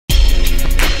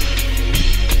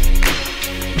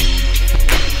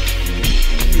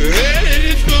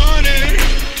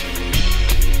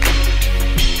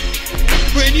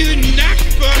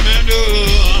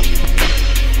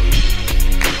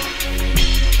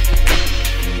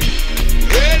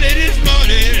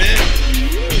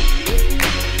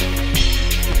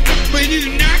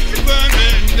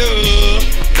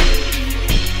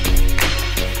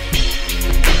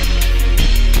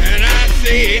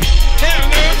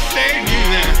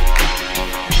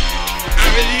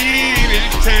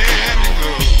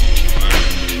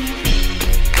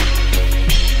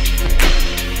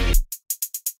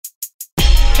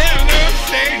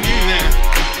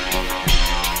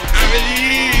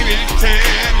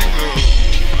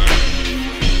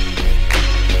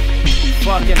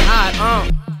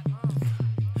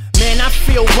Man, I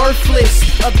feel worthless.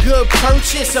 A good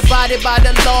purchase, abided by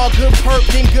the law. Good perp,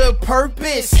 then good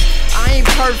purpose. I ain't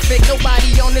perfect,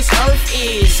 nobody on this earth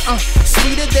is.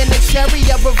 Sweeter than the cherry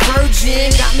of a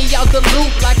virgin. Got me out the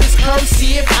loop like it's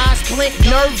cursive. Eyes blink,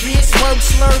 nervous. Word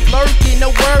slurred, lurking, a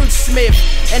wordsmith.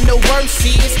 And the worst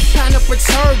is kinda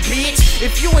perturbed, bitch.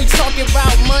 If you ain't talking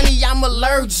about money, I'm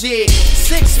allergic.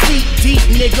 6 feet deep,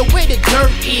 nigga, where the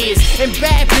dirt is. And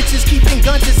bad bitches keeping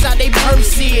guns inside they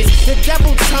purses. The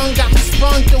devil tongue got me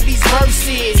sprung through these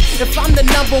verses. If I'm the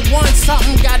 #1,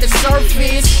 something gotta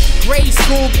surface. Grade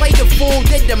school, played the fool,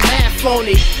 did the math on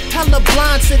it. Hella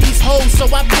blind to these hoes, so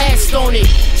I passed on it.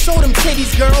 Show them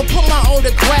titties, girl, put my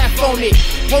autograph on it.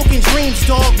 Broken dreams,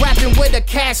 dog, rapping with a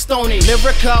cast on it.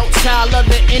 Lyrical, child of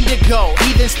the indigo.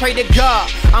 Heathens pray to God,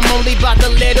 I'm only about the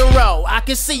literal. I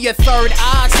can see your third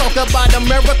eye, talk about a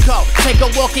miracle. Take a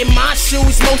walk in my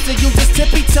shoes, most of you just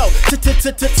tippy-toe.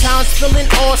 Time's feeling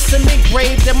awesome,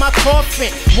 engraved in my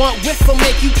coffin. One whiff will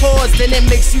make you pause, then it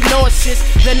makes you nauseous.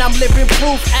 Then I'm living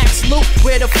proof, ask Luke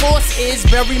where the force is.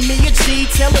 Bury me a G,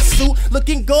 tell a suit,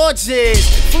 looking gorgeous.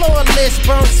 Flawless,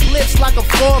 burn slips like a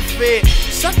forfeit.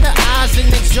 Shut the eyes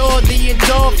and enjoy the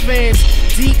endorphins.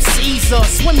 Deep seas are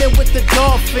swimming with the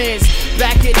dolphins.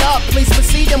 Back it up, please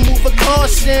proceed to move with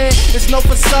caution. There's no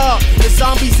facade, the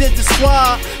zombies is the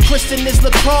squad. Christian is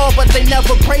the call, but they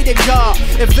never pray to God.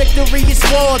 If victory is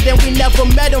war, then we never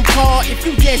met him, Paul. If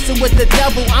you dancing with the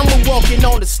devil, I'm walking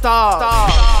on the stars.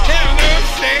 Have no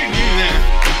shame now.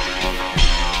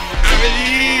 I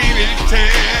believe it's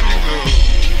time to go.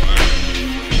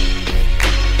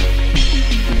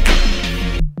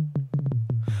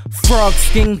 Frog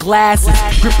skin glasses,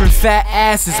 gripping fat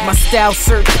asses. My style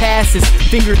surpasses,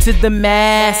 finger to the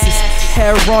masses.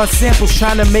 Hair on samples,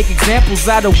 trying to make examples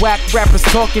out of whack rappers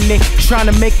talking, they trying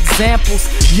to make examples.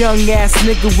 Young ass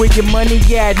nigga, where your money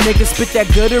at, nigga? Spit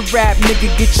that good rap, nigga,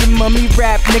 get your mummy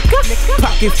rap, nigga.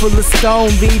 Pocket full of stone,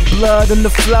 leave blood on the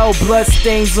flow. Blood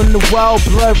stains on the wall,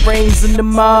 blood rains in the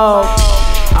mold.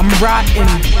 I'm rotten,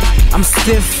 I'm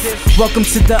stiff. Welcome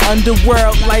to the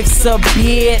underworld, life's a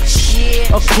bitch.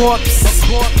 A corpse,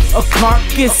 a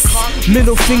carcass.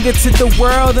 Middle finger to the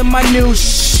world and my new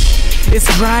shh. It's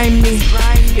grimy,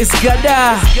 it's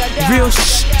gutter. Real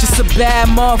shh, just a bad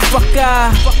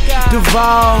motherfucker.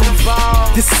 Devolve,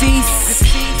 deceased.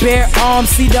 Bare arms,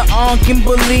 see the arm can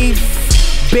believe.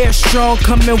 Bear strong,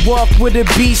 come and walk with a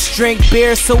beast. Drink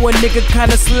beer so a nigga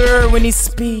kinda slur when he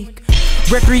speak.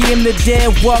 Requiem the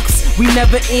dead walks, we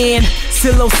never end.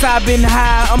 Psilocybin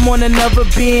high, I'm on another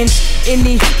binge.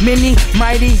 Any, mini,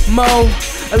 mighty, mo.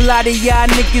 A lot of y'all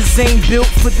niggas ain't built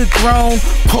for the throne.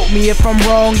 Quote me if I'm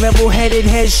wrong, level-headed,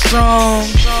 headstrong.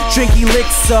 Drink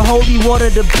elixir, holy water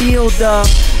to build up.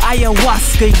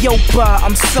 Ayahuasca, yopa,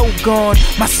 I'm so gone.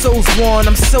 My soul's worn,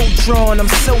 I'm so drawn, I'm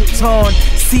so torn.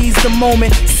 Seize the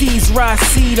moment, seize rise,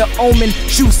 see the omen.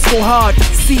 Juice so hard,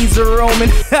 Caesar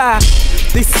omen. Ha!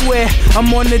 They swear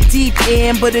I'm on the deep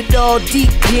end, but it all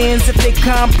depends if they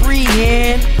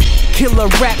comprehend. Killer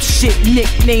rap shit,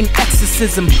 nickname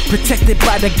exorcism. Protected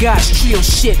by the gods, trio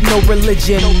shit, no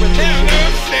religion. Have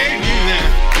no shame now.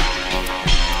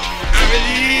 I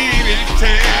believe it's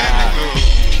time to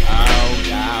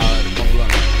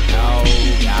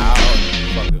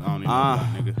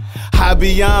go. High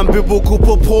beyond biblical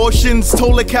proportions.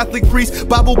 Told a Catholic priest,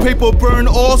 Bible paper burn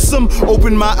awesome.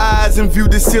 Open my eyes and view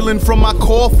the ceiling from my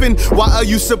coffin. Why are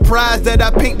you surprised that I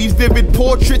paint these vivid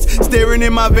portraits? Staring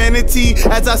in my vanity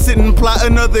as I sit and plot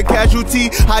another casualty.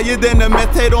 Higher than a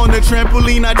meth head on a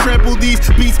trampoline. I trample these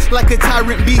beats like a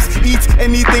tyrant beast. Eats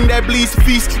anything that bleeds.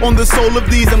 Feast on the soul of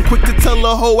these. I'm quick to tell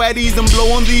a hoe at ease and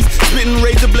blow on these. Spitting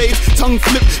razor blades, tongue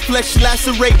flip, flesh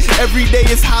lacerate. Every day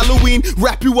is Halloween.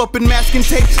 Wrap you up in masking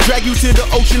tape. Drag you to the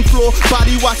ocean floor,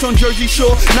 body wash on Jersey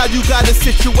Shore. Now you got a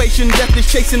situation, death is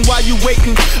chasing while you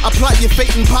waiting. I plot your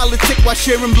fate in politic while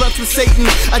sharing blunts with Satan.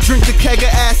 I drink a keg of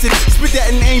acid, spit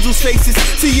that in angels' faces.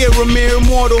 Sierra mere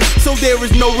immortal, so there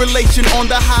is no relation.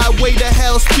 On the highway to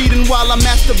hell, speeding while I'm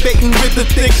masturbating with the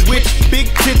thick witch.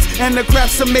 Big tits and the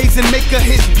craft's amazing. Make her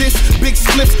hit this, big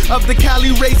slips of the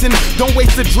Cali raisin. Don't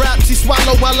waste a drop, she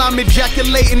swallow while I'm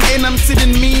ejaculating. And I'm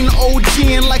sitting mean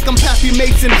OGing like I'm Pappy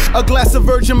Mason. A glass of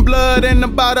virgin blood and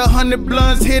about 100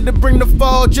 blunts here to bring the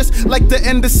fall, just like the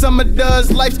end of summer does.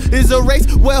 Life is a race,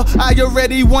 well I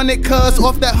already won it, cuz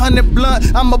off that 100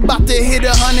 blunt I'm about to hit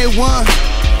 101.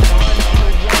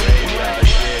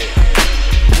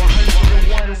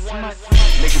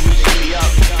 Nigga, me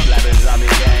up,